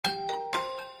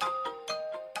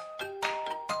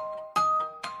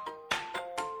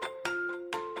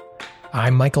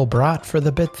I'm Michael Brott for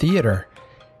the Bit Theater.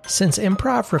 Since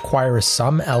improv requires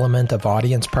some element of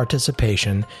audience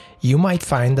participation, you might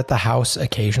find that the house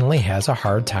occasionally has a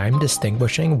hard time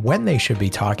distinguishing when they should be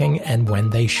talking and when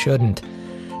they shouldn't.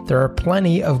 There are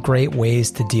plenty of great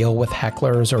ways to deal with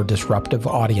hecklers or disruptive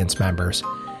audience members.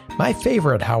 My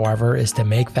favorite, however, is to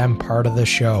make them part of the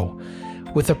show.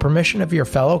 With the permission of your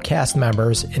fellow cast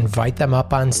members, invite them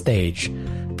up on stage.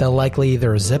 They'll likely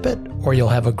either zip it or you'll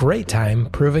have a great time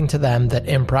proving to them that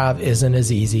improv isn't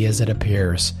as easy as it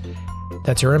appears.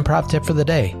 That's your improv tip for the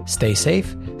day. Stay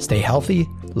safe, stay healthy,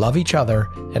 love each other,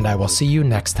 and I will see you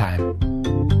next time.